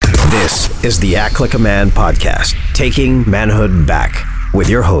is the Act Like a Man podcast, taking manhood back with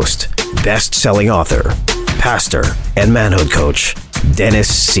your host, best-selling author, pastor, and manhood coach, Dennis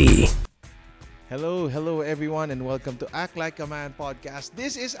C. Hello everyone, and welcome to Act Like a Man podcast.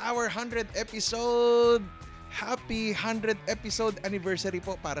 This is our 100th episode. Happy 100th episode anniversary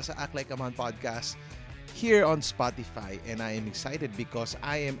po para sa Act Like a Man podcast here on Spotify. And I am excited because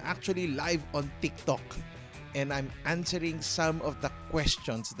I am actually live on TikTok. And I'm answering some of the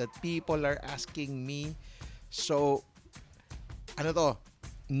questions that people are asking me. So,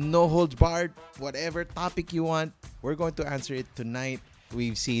 no holds barred. Whatever topic you want, we're going to answer it tonight.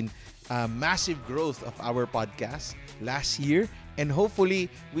 We've seen massive growth of our podcast last year. And hopefully,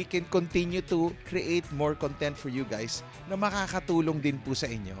 we can continue to create more content for you guys na makakatulong din po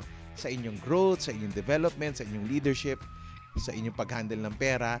sa inyo. Sa inyong growth, sa inyong development, sa inyong leadership, sa inyong pag-handle ng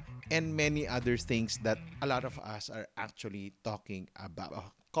pera, and many other things that a lot of us are actually talking about. A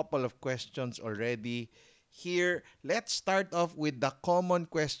couple of questions already here. Let's start off with the common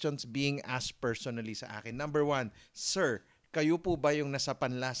questions being asked personally sa akin. Number one, Sir, kayo po ba yung nasa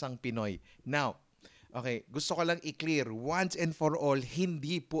panlasang Pinoy? Now, okay, gusto ko lang i-clear, once and for all,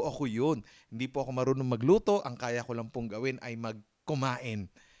 hindi po ako yun. Hindi po ako marunong magluto. Ang kaya ko lang pong gawin ay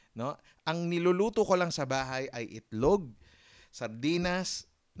magkumain. No? Ang niluluto ko lang sa bahay ay itlog, sardinas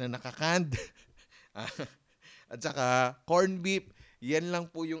na nakakand, at saka corned beef. Yan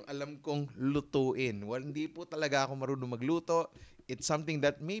lang po yung alam kong lutuin. Well, hindi po talaga ako marunong magluto. It's something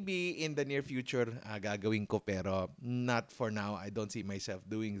that maybe in the near future gagawin ko, pero not for now. I don't see myself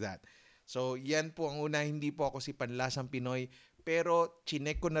doing that. So, yan po ang una. Hindi po ako si Panlasang Pinoy, pero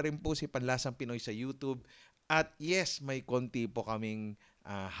chinek ko na rin po si Panlasang Pinoy sa YouTube. At yes, may konti po kaming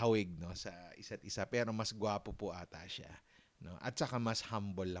hawig, no, sa isa't isa, pero mas gwapo po ata siya, no? At saka mas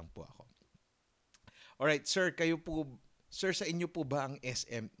humble lang po ako. Alright, sir, sa inyo po ba ang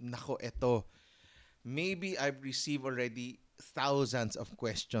SM? Nako, eto. Maybe I've received already thousands of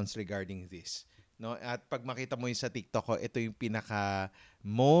questions regarding this, no? At pag makita mo yung sa TikTok ko, ito yung pinaka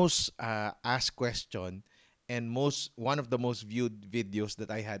most asked question and one of the most viewed videos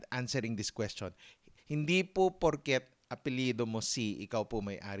that I had answering this question. Hindi po porket apelyido mo si ikaw po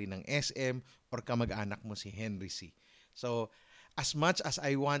may-ari ng SM or kamag-anak mo si Henry C. So, as much as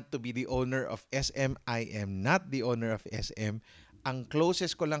I want to be the owner of SM, I am not the owner of SM. Ang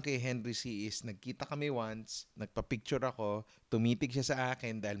closest ko lang kay Henry C is nagkita kami once, nagpa-picture ako, tumitig siya sa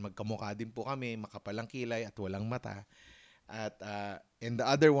akin dahil magkamukha din po kami, makapalang kilay at walang mata. At and the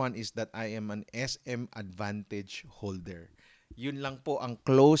other one is that I am an SM Advantage holder. Yun lang po ang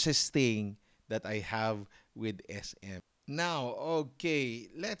closest thing that I have with SM. Now,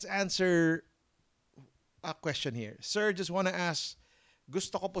 okay, let's answer a question here. Sir, just want to ask,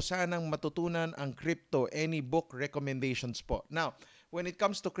 gusto ko po sanang matutunan ang crypto. Any book recommendations po? Now, when it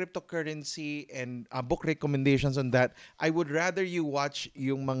comes to cryptocurrency and book recommendations on that, I would rather you watch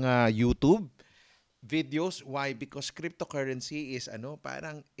yung mga YouTube videos. Why? Because cryptocurrency is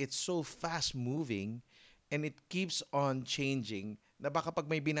parang it's so fast moving and it keeps on changing na baka pag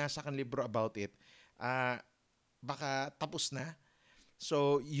may binasa kang libro about it, baka tapos na.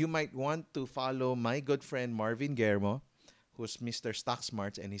 So, you might want to follow my good friend Marvin Guermo, who's Mr. Stock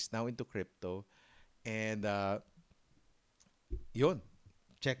Smarts and he's now into crypto. And, yun.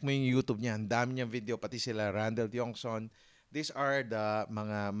 Check mo yung YouTube niya. Ang dami niyang video, pati sila Randall Tiongson. These are the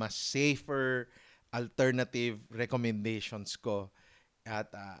mga mas safer alternative recommendations ko.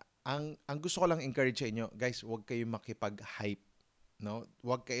 At ang gusto ko lang encourage sa inyo, guys, huwag kayo makipag-hype. No?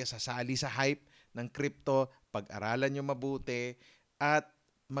 Huwag kayo sasali sa hype ng crypto, pag-aralan nyo mabuti, at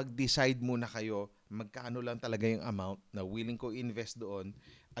mag-decide muna kayo magkano lang talaga yung amount na willing ko invest doon,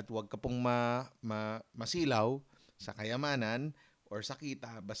 at huwag ka pong masilaw sa kayamanan or sa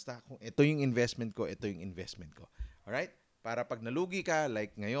kita, basta kung ito yung investment ko, ito yung investment ko. Alright? Para pag nalugi ka,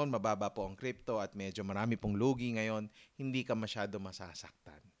 like ngayon, mababa po ang crypto at medyo marami pong lugi ngayon, hindi ka masyado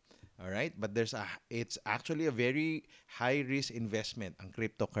masasaktan. Alright? But it's actually a very high-risk investment, ang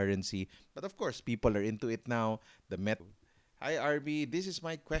cryptocurrency. But of course, people are into it now. Hi, RB. This is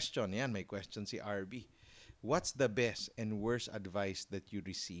my question. Yan, may question si RB. What's the best and worst advice that you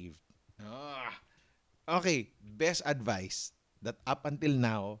received? Okay, best advice that up until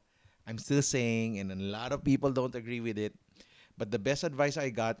now, I'm still saying, and a lot of people don't agree with it, but the best advice I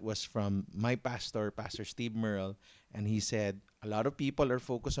got was from my pastor, Pastor Steve Merle, and he said, a lot of people are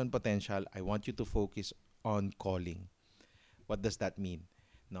focused on potential. I want you to focus on calling. What does that mean?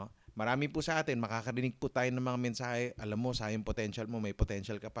 No? Marami po sa atin, makakarinig po tayo ng mga mensahe, alam mo, sayang potential mo, may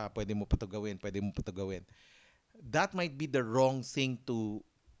potential ka pa, pwede mo pa ito gawin. That might be the wrong thing to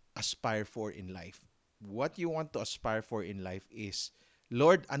aspire for in life. What you want to aspire for in life is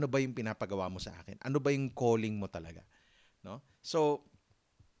Lord, ano ba yung pinapagawa mo sa akin? Ano ba yung calling mo talaga? No? So,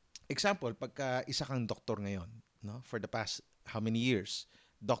 example, pagka isa kang doktor ngayon, no? For the past how many years,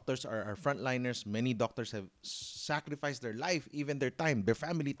 doctors are our frontliners. Many doctors have sacrificed their life, even their time, their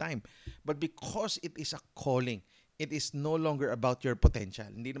family time. But because it is a calling, it is no longer about your potential.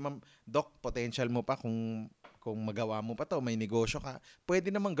 Hindi naman, doc, potential mo pa kung magawa mo pa to, may negosyo ka, pwede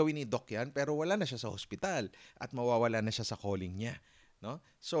namang gawin ni doc yan, pero wala na siya sa hospital at mawawala na siya sa calling niya. No?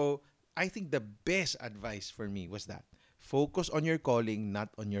 So, I think the best advice for me was that focus on your calling, not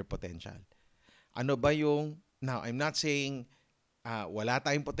on your potential. Ano ba yung, now, I'm not saying wala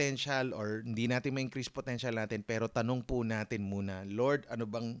tayong potential or hindi natin ma-increase potential natin, pero tanong po natin muna, Lord, ano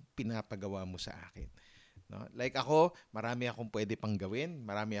bang pinapagawa mo sa akin? No? Like ako, marami akong pwede pang gawin,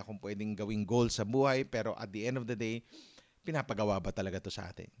 marami akong pwedeng gawing goal sa buhay, pero at the end of the day, pinapagawa ba talaga to sa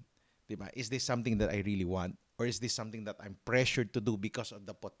atin? Diba? Is this something that I really want? Or is this something that I'm pressured to do because of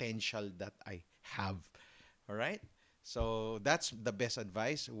the potential that I have? All right? So that's the best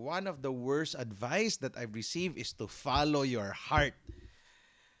advice. One of the worst advice that I've received is to follow your heart.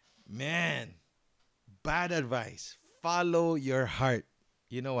 Man, bad advice. Follow your heart.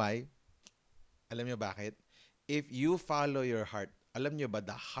 You know why? Alam niyo bakit? If you follow your heart, alam niyo ba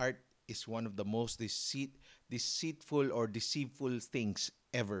the heart is one of the most deceitful or deceitful things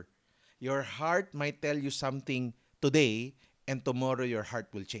ever. Your heart might tell you something today and tomorrow your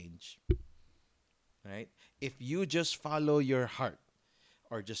heart will change. Right? If you just follow your heart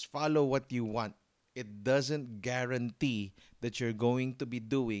or just follow what you want, it doesn't guarantee that you're going to be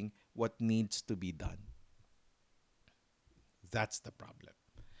doing what needs to be done. That's the problem.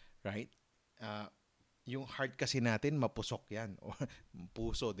 Right? Uh, yung heart kasi natin, mapusok yan. O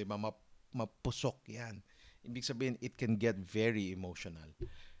puso, di ba? Mapusok yan. Ibig sabihin, it can get very emotional.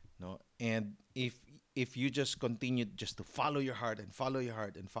 No? And if you just continue just to follow your heart and follow your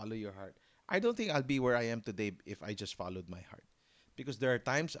heart and follow your heart, I don't think I'll be where I am today if I just followed my heart. Because there are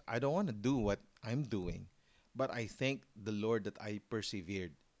times I don't want to do what I'm doing. But I thank the Lord that I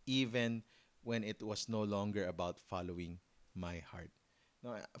persevered even when it was no longer about following my heart.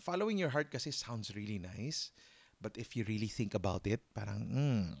 No, following your heart kasi sounds really nice. But if you really think about it,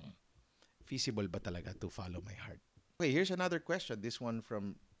 parang, feasible ba talaga to follow my heart? Okay, here's another question. This one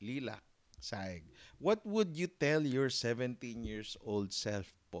from Lila Saig. What would you tell your 17 years old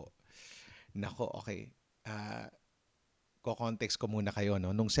self po? Nako, okay. Ko-context ko muna kayo.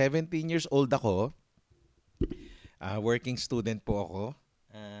 No? Nung 17 years old ako, working student po ako.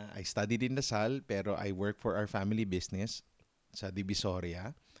 I studied in Lasal, pero I work for our family business sa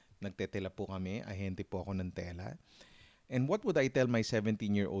Divisoria. Nagtetela po kami. Ahente po ako ng tela. And what would I tell my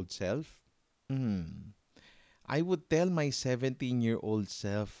 17-year-old self? I would tell my 17-year-old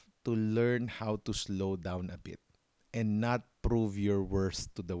self to learn how to slow down a bit and not prove your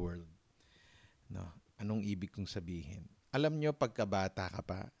worth to the world. No, anong ibig kong sabihin? Alam nyo, pagkabata ka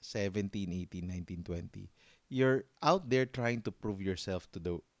pa, 17, 18, 19, 20, you're out there trying to prove yourself to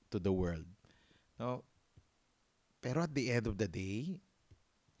the world. No? Pero at the end of the day,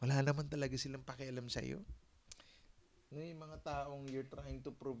 wala naman talaga silang pakialam sa'yo. Yung mga taong you're trying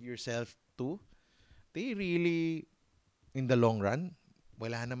to prove yourself to, they really, in the long run,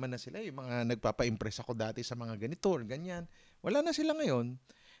 wala naman na sila. Yung mga nagpapa-impress ako dati sa mga ganito or ganyan, wala na sila ngayon.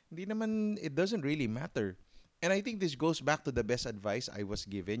 Hindi naman, it doesn't really matter. And I think this goes back to the best advice I was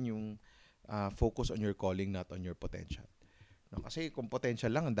given, yung focus on your calling, not on your potential. No, kasi kung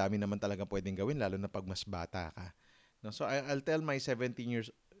potential lang, ang dami naman talaga pwedeng gawin, lalo na pag mas bata ka. No, so I'll tell my 17 years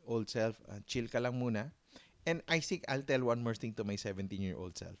old self, chill ka lang muna. And I think I'll tell one more thing to my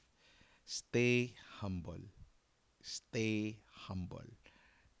 17-year-old self. Stay humble. Stay humble.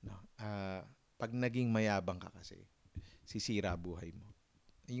 No, pag naging mayabang ka kasi, sisira buhay mo.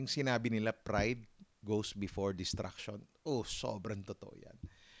 Yung sinabi nila, pride goes before destruction. Oh, sobrang totoo yan.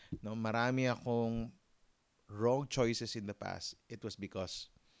 No, marami akong wrong choices in the past. It was because,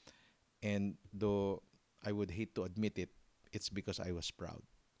 and though I would hate to admit it, it's because I was proud.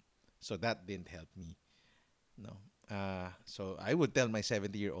 So that didn't help me. No. So I would tell my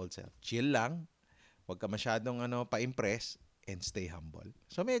 70-year-old self, chill lang, huwag ka masyadong pa-impress, and stay humble.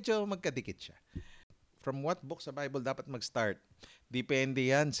 So medyo magkadikit siya. From what book sa Bible dapat mag-start? Depende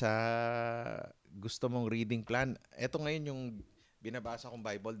yan sa gusto mong reading plan. Ito ngayon yung binabasa kong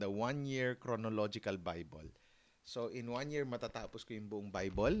Bible, the 1-year chronological Bible. So in 1 year, matatapos ko yung buong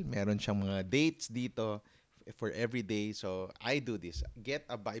Bible. Meron siyang mga dates dito for every day. So I do this. Get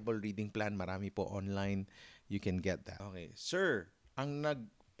a Bible reading plan. Marami po online. You can get that. Okay. Sir, ang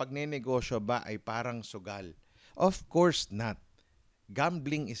pagnenegosyo ba ay parang sugal? Of course not.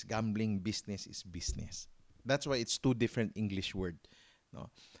 Gambling is gambling, business is business. That's why it's two different English word.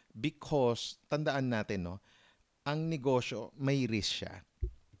 no? Because tandaan natin, no, ang negosyo may risk siya.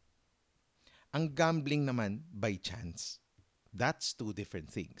 Ang gambling naman by chance. That's two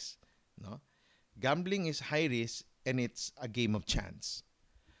different things, no? Gambling is high risk and it's a game of chance.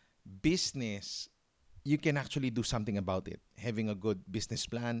 Business, you can actually do something about it. Having a good business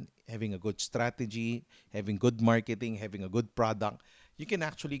plan, having a good strategy, having good marketing, having a good product, you can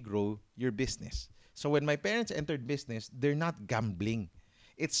actually grow your business. So when my parents entered business, they're not gambling.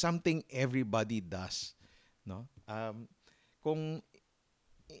 It's something everybody does, no? Kung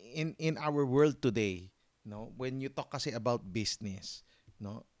in our world today, no, when you talk kasi about business,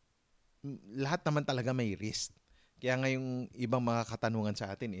 no, lahat naman talaga may risk. Kaya nga yung ibang mga katanungan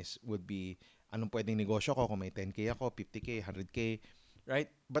sa atin would be, anong pwedeng negosyo ko kung may 10K ako, 50K, 100K, right?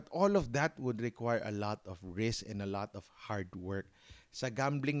 But all of that would require a lot of risk and a lot of hard work. Sa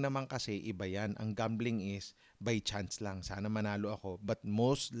gambling naman kasi, iba yan. Ang gambling is by chance lang. Sana manalo ako. But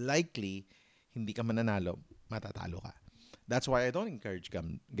most likely, hindi ka mananalo, matatalo ka. That's why I don't encourage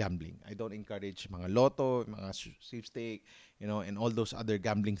gambling. I don't encourage mga lotto, mga sweepstake, and all those other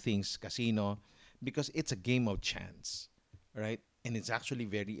gambling things, casino, because it's a game of chance, right? And it's actually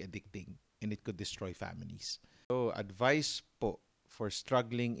very addicting and it could destroy families. So, advice po for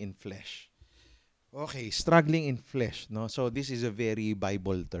struggling in flesh. Okay, struggling in flesh, no? So, this is a very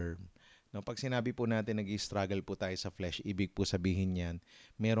Bible term. No, pag sinabi po natin nag-struggle po tayo sa flesh, ibig po sabihin niyan,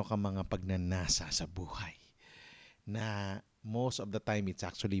 meron kang mga pagnanasa sa buhay na most of the time it's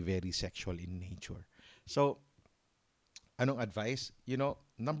actually very sexual in nature. So, anong advice?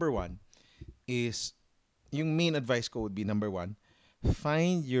 Number one is, yung main advice ko would be, number one,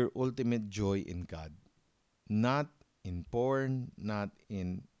 find your ultimate joy in God. Not in porn, not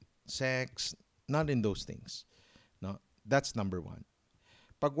in sex, not in those things. No? That's number one.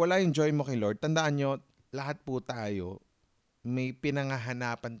 Pag wala yung joy mo kay Lord, tandaan nyo, lahat po tayo, may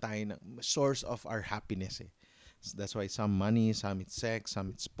pinangahanapan tayo ng source of our happiness. So that's why some money, some it's sex, some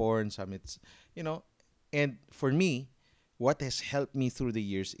it's porn, some it's, and for me, what has helped me through the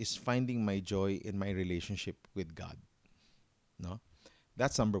years is finding my joy in my relationship with God. No?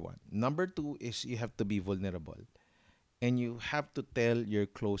 That's number one. Number two is you have to be vulnerable. And you have to tell your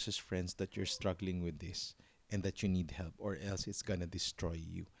closest friends that you're struggling with this and that you need help, or else it's gonna destroy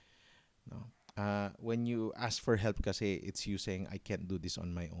you. No? When you ask for help kasi, it's you saying, I can't do this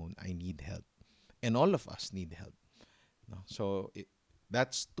on my own. I need help. And all of us need help. No? So,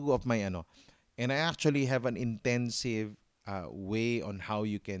 that's two of my And I actually have an intensive way on how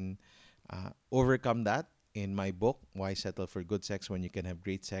you can overcome that in my book, Why Settle for Good Sex When You Can Have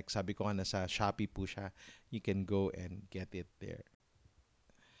Great Sex. Sabi ko nga, nasa Shopee po siya. You can go and get it there.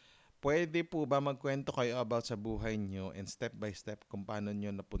 Pwede po ba magkwento kayo about sa buhay nyo and step by step kung paano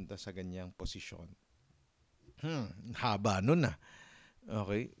nyo napunta sa ganyang posisyon? Haba nun na.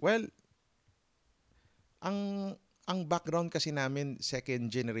 Okay. Well, ang background kasi namin, second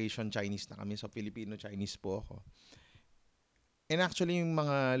generation Chinese na kami. So, Filipino-Chinese po ako. And actually, yung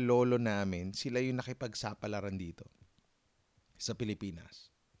mga lolo namin, sila yung nakipagsapalaran dito sa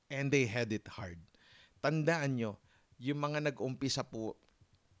Pilipinas. And they had it hard. Tandaan nyo, yung mga nag-umpisa po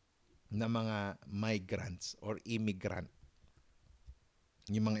na mga migrants or immigrant,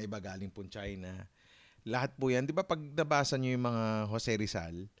 yung mga iba galing po China, lahat po yan. Di ba pag nabasa nyo yung mga Jose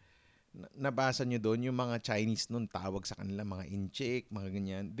Rizal, nabasa nyo doon, yung mga Chinese noon, tawag sa kanila, mga inchik, mga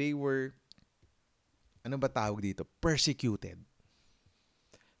ganyan. They were, ano ba tawag dito? Persecuted.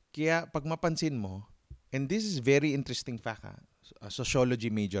 Kaya pag mapansin mo, and this is very interesting fact, sociology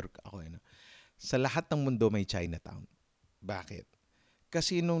major ako, sa lahat ng mundo may Chinatown. Bakit?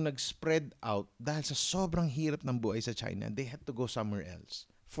 Kasi nung nag-spread out, dahil sa sobrang hirap ng buhay sa China, they had to go somewhere else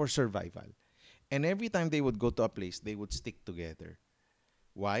for survival. And every time they would go to a place, they would stick together.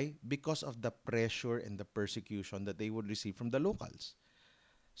 Why? Because of the pressure and the persecution that they would receive from the locals.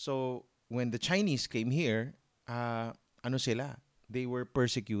 So, when the Chinese came here, sila? They were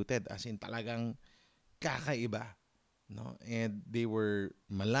persecuted, as in talagang kakaiba. No? And they were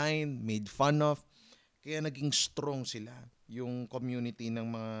maligned, made fun of. Kaya naging strong sila. Yung community ng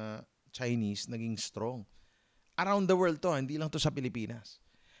mga Chinese naging strong. Around the world to, hindi lang to sa Pilipinas.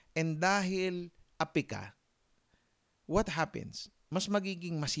 And dahil api ka, what happens? Mas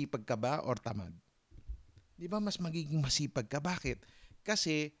magiging masipag ka ba or tamad? Di ba mas magiging masipag ka? Bakit?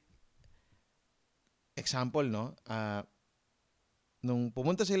 Kasi, example, no? Nung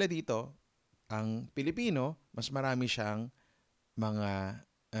pumunta sila dito, ang Pilipino, mas marami siyang mga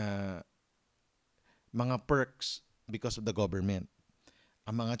perks because of the government.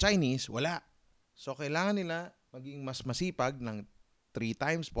 Ang mga Chinese, wala. So, kailangan nila maging mas masipag ng 3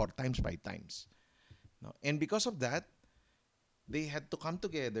 times, 4 times, 5 times. No? And because of that, They had to come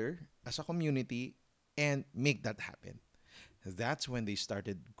together as a community and make that happen. That's when they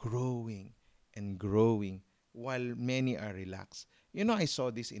started growing and growing while many are relaxed. I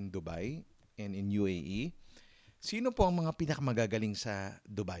saw this in Dubai and in UAE. Sino po ang mga pinakamagagaling sa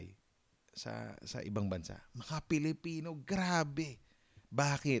Dubai? Sa ibang bansa? Mga Pilipino, grabe.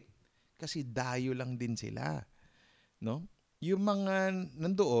 Bakit? Kasi dayo lang din sila, no? Yung mga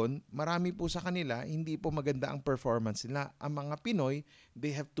nandoon, marami po sa kanila, hindi po maganda ang performance nila. Ang mga Pinoy, they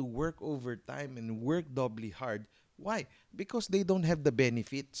have to work overtime and work doubly hard. Why? Because they don't have the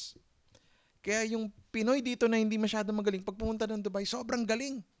benefits. Kaya yung Pinoy dito na hindi masyado magaling, pag pumunta ng Dubai, sobrang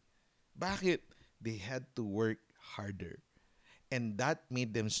galing. Bakit? They had to work harder. And that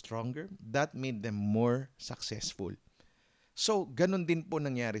made them stronger. That made them more successful. So, ganun din po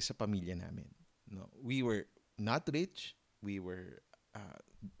nangyari sa pamilya namin. No? We were not rich.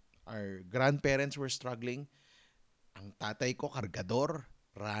 Our grandparents were struggling. Ang tatay ko, kargador,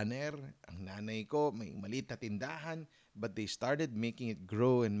 runner. Ang nanay ko, may maliit na tindahan. But they started making it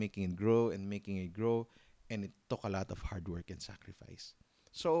grow and making it grow and making it grow. And it took a lot of hard work and sacrifice.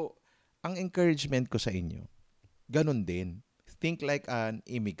 So, ang encouragement ko sa inyo, ganun din. Think like an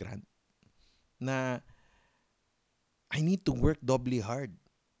immigrant na I need to work doubly hard.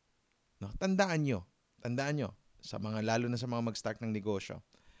 No? Tandaan nyo, sa mga, lalo na sa mga mag-start ng negosyo.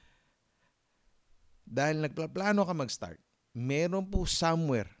 Dahil nagplano ka mag-start, meron po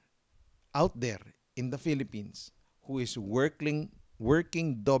somewhere out there in the Philippines who is working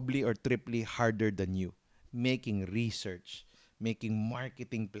doubly or triply harder than you, making research, making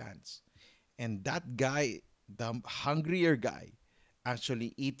marketing plans. And that guy, the hungrier guy,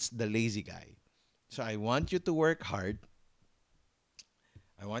 actually eats the lazy guy. So I want you to work hard.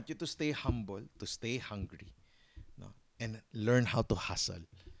 I want you to stay humble, to stay hungry, no? And learn how to hustle.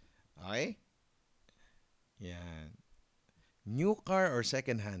 Okay? Yan. New car or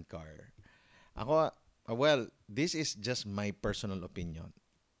second-hand car? Ako, well, this is just my personal opinion.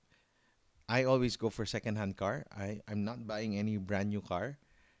 I always go for second-hand car. I'm not buying any brand new car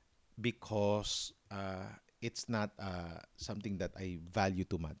because it's not something that I value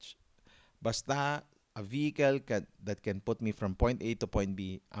too much. Basta a vehicle that can put me from point A to point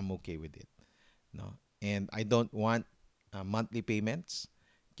B, I'm okay with it. No? And I don't want monthly payments.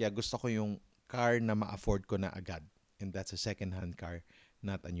 Kaya gusto ko yung car na ma-afford ko na agad. And that's a second-hand car,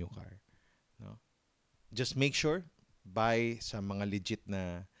 not a new car. No? Just make sure, buy sa mga legit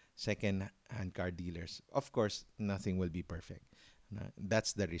na second-hand car dealers. Of course, nothing will be perfect.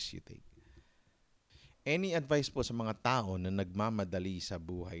 That's the risk you take. Any advice po sa mga tao na nagmamadali sa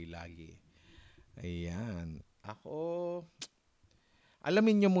buhay lagi? Ayan. Ako,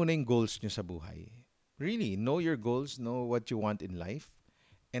 alamin nyo muna yung goals nyo sa buhay. Really, know your goals, know what you want in life,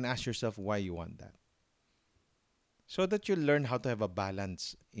 and ask yourself why you want that. So that you learn how to have a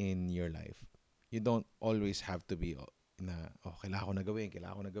balance in your life. You don't always have to be kailangan ko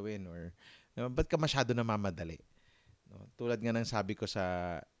na gawin, or ba't ka masyado namamadali? No? Tulad nga ng sabi ko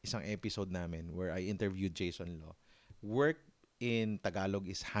sa isang episode namin where I interviewed Jason Law, work in Tagalog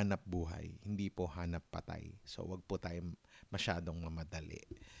is hanap buhay, hindi po hanap patay. So, wag po tayo masyadong mamadali.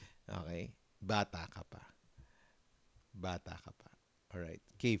 Okay? Bata ka pa. Alright.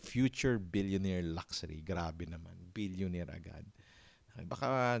 Okay, future billionaire luxury. Grabe naman. Billionaire agad. Okay,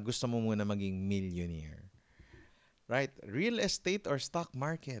 baka gusto mo muna maging millionaire. Right? Real estate or stock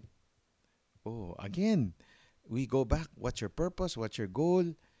market? Oh, again, we go back. What's your purpose? What's your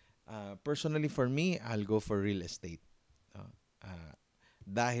goal? Personally, for me, I'll go for real estate.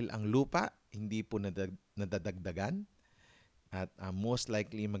 Dahil ang lupa, hindi po nadadagdagan at most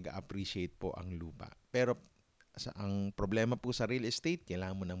likely mag-appreciate po ang lupa. Pero ang problema po sa real estate,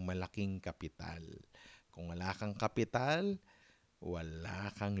 kailangan mo ng malaking kapital. Kung wala kang kapital,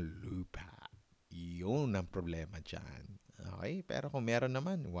 wala kang lupa. Yun ang problema dyan. Okay? Pero kung meron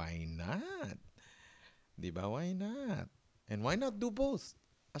naman, why not? Diba? Why not? And why not do both?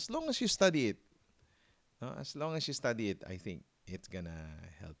 As long as you study it. No? As long as you study it, I think it's gonna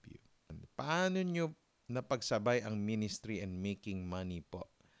help you. Paano nyo napagsabay ang ministry and making money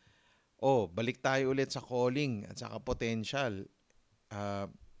po? Balik tayo ulit sa calling at saka potential.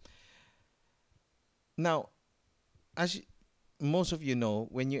 Now, as most of you know,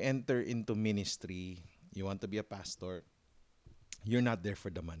 when you enter into ministry, you want to be a pastor, you're not there for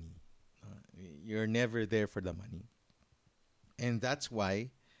the money. You're never there for the money. And that's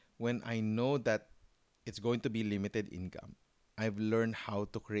why, when I know that it's going to be limited income, I've learned how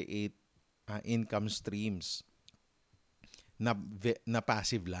to create income streams na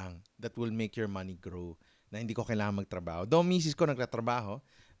passive lang that will make your money grow, na hindi ko kailangan magtrabaho. Though misis ko nagtatrabaho,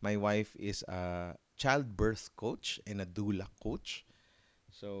 my wife is a childbirth coach and a doula coach.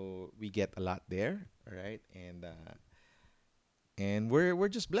 So we get a lot there, all right? And we're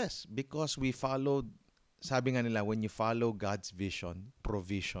just blessed because we followed, sabi nga nila, when you follow God's vision,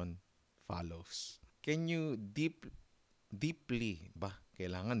 provision follows. Can you deeply ba?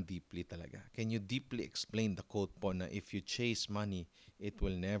 Kailangan deeply talaga. Can you deeply explain the quote po na if you chase money, it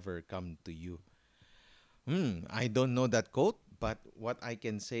will never come to you? I don't know that quote, but what I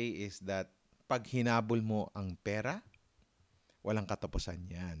can say is that pag hinabol mo ang pera, walang katapusan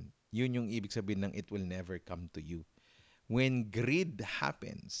yan. Yun yung ibig sabihin ng it will never come to you. When greed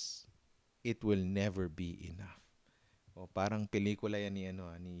happens, it will never be enough. O parang pelikula yan ni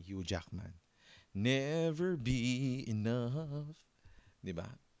Hugh Jackman. Never be enough. 'Di ba?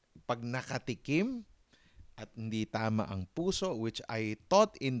 Pag nakatikim at hindi tama ang puso, which I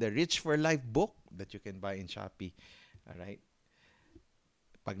taught in the Rich for Life book that you can buy in Shopee. All right?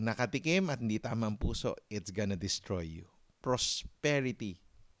 Pag nakatikim at hindi tama ang puso, it's gonna destroy you. Prosperity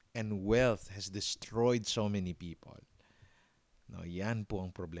and wealth has destroyed so many people. No, yan po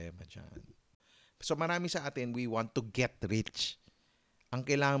ang problema dyan. So marami sa atin, we want to get rich. Ang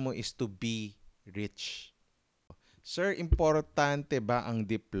kailangan mo is to be rich. Sir, importante ba ang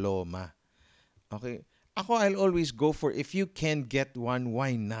diploma? Okay. Ako, I'll always go for if you can get one,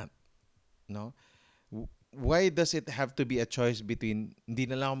 why not? No? Why does it have to be a choice between hindi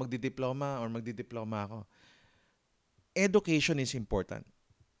na lang ako magdidiploma or magdidiploma ako? Education is important.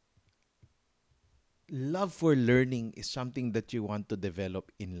 Love for learning is something that you want to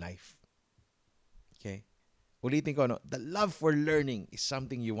develop in life. Okay? Ulitin ko, no? The love for learning is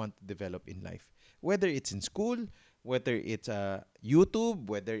something you want to develop in life. Whether it's in school, whether it's a YouTube,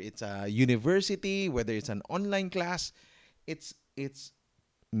 whether it's a university, whether it's an online class, it's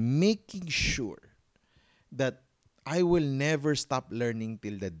making sure that I will never stop learning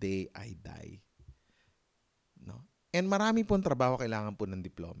till the day I die. No? And marami pong trabaho kailangan po ng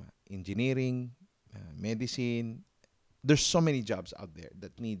diploma. Engineering, medicine. There's so many jobs out there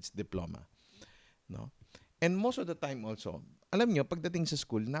that needs diploma. No? And most of the time also, alam nyo, pagdating sa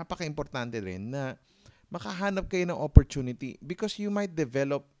school, napaka-importante rin na makahanap kayo ng opportunity because you might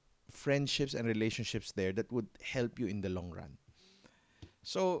develop friendships and relationships there that would help you in the long run.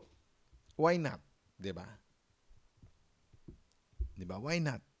 So, why not? Diba? Why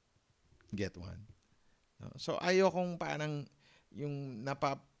not get one? No? So, ayokong parang yung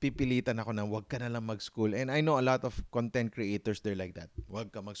napapipilitan ako na wag ka na lang mag-school. And I know a lot of content creators, they're like that.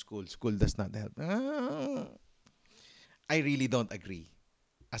 Wag ka mag-school. School does not help. I really don't agree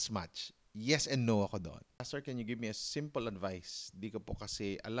as much. Yes and no ako doon. Pastor, can you give me a simple advice? Di ko po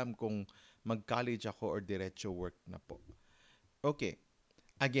kasi alam kung mag-college ako or diretso work na po. Okay.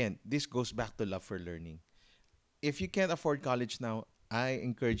 Again, this goes back to love for learning. If you can't afford college now, I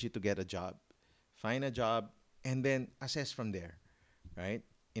encourage you to get a job. Find a job and then assess from there. Right?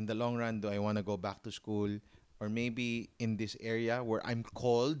 In the long run, do I want to go back to school? Or maybe in this area where I'm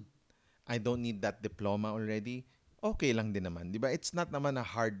called, I don't need that diploma already. Okay lang din naman. Diba? It's not naman a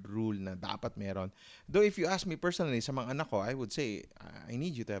hard rule na dapat meron. Though if you ask me personally, sa mga anak ko, I would say, I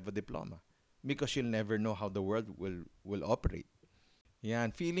need you to have a diploma. Because you'll never know how the world will operate.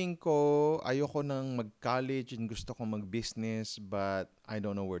 Yan. Feeling ko, ayoko nang mag-college and gusto kong mag-business but I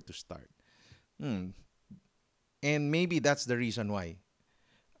don't know where to start. And maybe that's the reason why.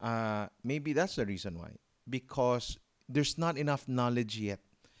 Because there's not enough knowledge yet.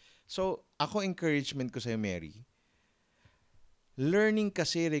 So, ako encouragement ko sa'yo, Mary, learning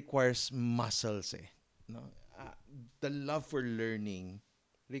kasi requires muscles eh. No? The love for learning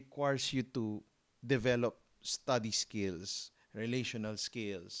requires you to develop study skills, relational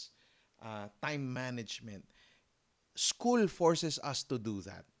skills, time management. School forces us to do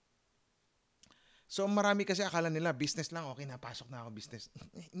that. So marami kasi akala nila business lang, okay, napasok na ako business.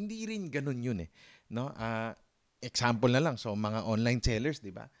 Hindi rin ganun yun eh. No? Example na lang, so mga online sellers,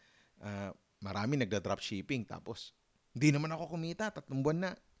 di ba? Marami nagda-dropshipping tapos hindi naman ako kumita, 3 buwan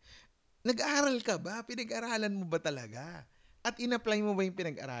na. Nag-aaral ka ba? Pinag-aralan mo ba talaga? At in-apply mo ba yung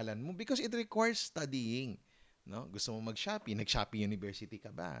pinag-aralan mo? Because it requires studying. No? Gusto mo mag-Shopee, nag-Shopee University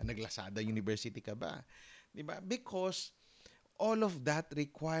ka ba? Nag-Lazada University ka ba? Diba? Because all of that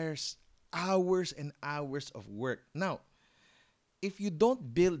requires hours and hours of work. Now, if you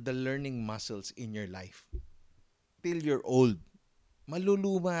don't build the learning muscles in your life till you're old,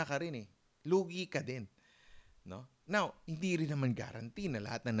 maluluma ka rin eh. Lugi ka din. No? Now, hindi rin naman guarantee na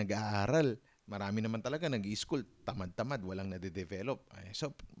lahat na nag-aaral. Marami naman talaga nag-i-school, tamad-tamad, walang nade-develop.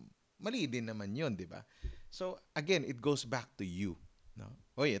 So, mali din naman yun, di ba? So, again, it goes back to you. No?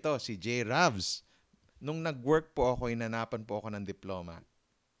 Oy, ito, si J. Ravs. Nung nag-work po ako, inanapan po ako ng diploma.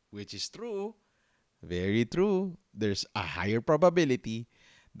 Which is true. Very true. There's a higher probability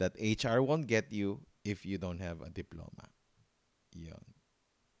that HR won't get you if you don't have a diploma. Yun.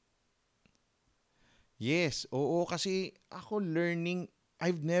 Yes, oo, kasi ako learning,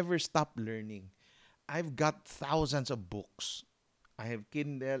 I've never stopped learning. I've got thousands of books. I have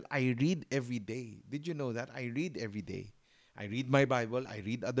Kindle. I read every day. Did you know that? I read every day. I read my Bible. I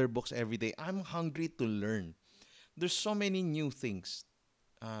read other books every day. I'm hungry to learn. There's so many new things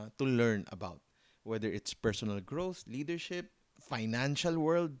to learn about, whether it's personal growth, leadership, financial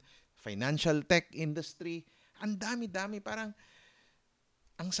world, financial tech industry. Ang dami-dami. Parang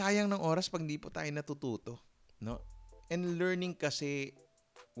ang sayang ng oras pag hindi po tayo natututo. No? And learning kasi,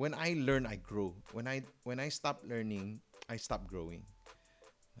 when I learn, I grow. When I stop learning, I stop growing.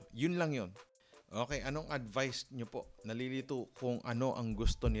 Yun lang yun. Okay, anong advice nyo po? Nalilito kung ano ang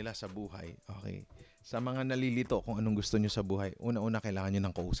gusto nila sa buhay. Okay. Sa mga nalilito kung anong gusto nyo sa buhay, una-una kailangan nyo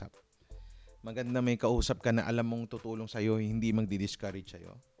ng kausap. Maganda may kausap ka na alam mong tutulong sa'yo, hindi magdi-discourage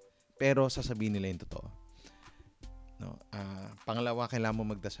sa'yo. Pero sasabihin nila yung totoo. No? Pangalawa, kailangan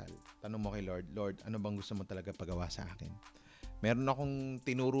mo magdasal. Tanong mo kay Lord, Lord, ano bang gusto mo talaga pagawa sa akin? Meron akong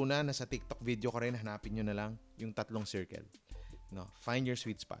tinuro na sa TikTok video ko rin, hanapin nyo na lang yung 3 circle. No? Find your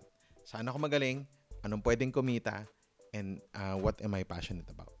sweet spot. Saan ako magaling? Anong pwedeng kumita? And what am I passionate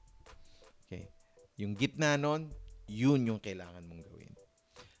about? Okay. Yung gitna nun, yun yung kailangan mong gawin.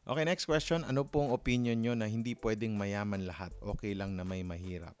 Okay, next question. Ano pong opinion nyo na hindi pwedeng mayaman lahat? Okay lang na may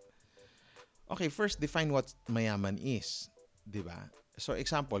mahirap. Okay, first, define what mayaman is. Diba? So,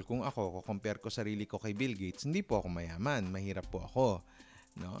 example, kung ako, compare ko sarili ko kay Bill Gates, hindi po ako mayaman. Mahirap po ako.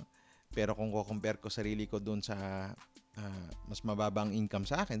 No? Pero kung compare ko sarili ko dun sa mas mababang income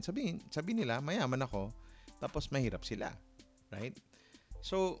sa akin, sabi nila, mayaman ako, tapos mahirap sila. Right?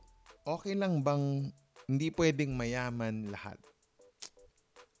 So, okay lang bang hindi pwedeng mayaman lahat?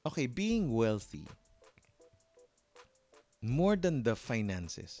 Okay, being wealthy, more than the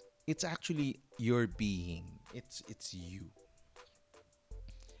finances, it's actually your being. It's you.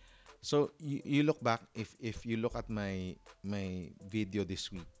 So, you look back, if you look at my video this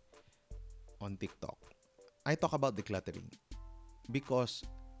week on TikTok, I talk about decluttering. Because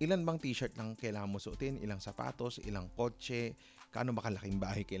ilan bang t-shirt lang kailangan mo suotin, ilang sapatos, ilang kotse, kaano ba kalaking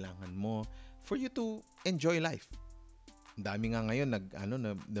bahay kailangan mo for you to enjoy life. Ang dami nga ngayon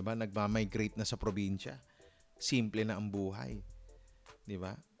nagma-migrate na sa probinsya. Simple na ang buhay. 'Di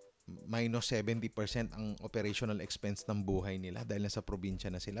ba? Minus 70% ang operational expense ng buhay nila dahil nasa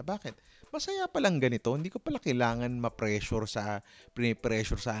probinsya na sila. Bakit? Masaya pa lang ganito. Hindi ko pala kailangan ma-pressure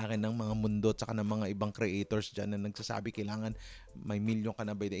pressure sa akin ng mga mundo at saka ng mga ibang creators dyan na nagsasabi kailangan may million ka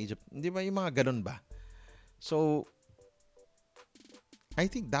na by the age of... Di ba? Yung mga ganun ba? So, I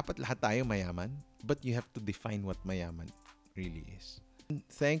think dapat lahat tayo mayaman, but you have to define what mayaman really is.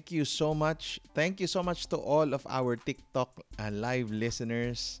 Thank you so much. Thank you so much to all of our TikTok live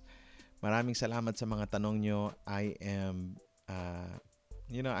listeners. Maraming salamat sa mga tanong nyo. I am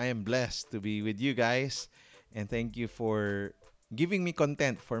blessed to be with you guys. And thank you for giving me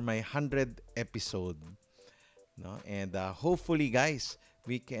content for my 100th episode. No? And hopefully, guys,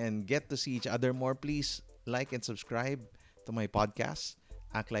 we can get to see each other more. Please like and subscribe to my podcast,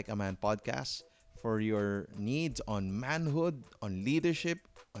 Act Like a Man Podcast, for your needs on manhood, on leadership,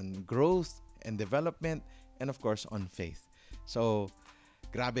 on growth and development, and of course, on faith. So,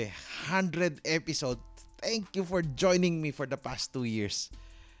 grabe, 100 episodes. Thank you for joining me for the past 2 years.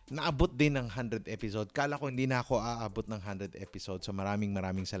 Naabot din ng 100 episode. Kala ko hindi na ako aabot ng 100 episodes. So maraming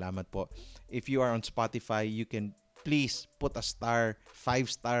salamat po. If you are on Spotify, you can please put a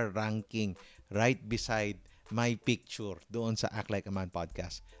 5-star ranking right beside my picture doon sa Act Like a Man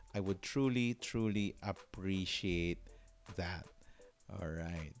podcast. I would truly appreciate that. All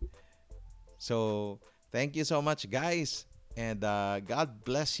right. So, thank you so much, guys. And God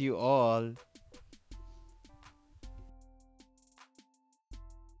bless you all.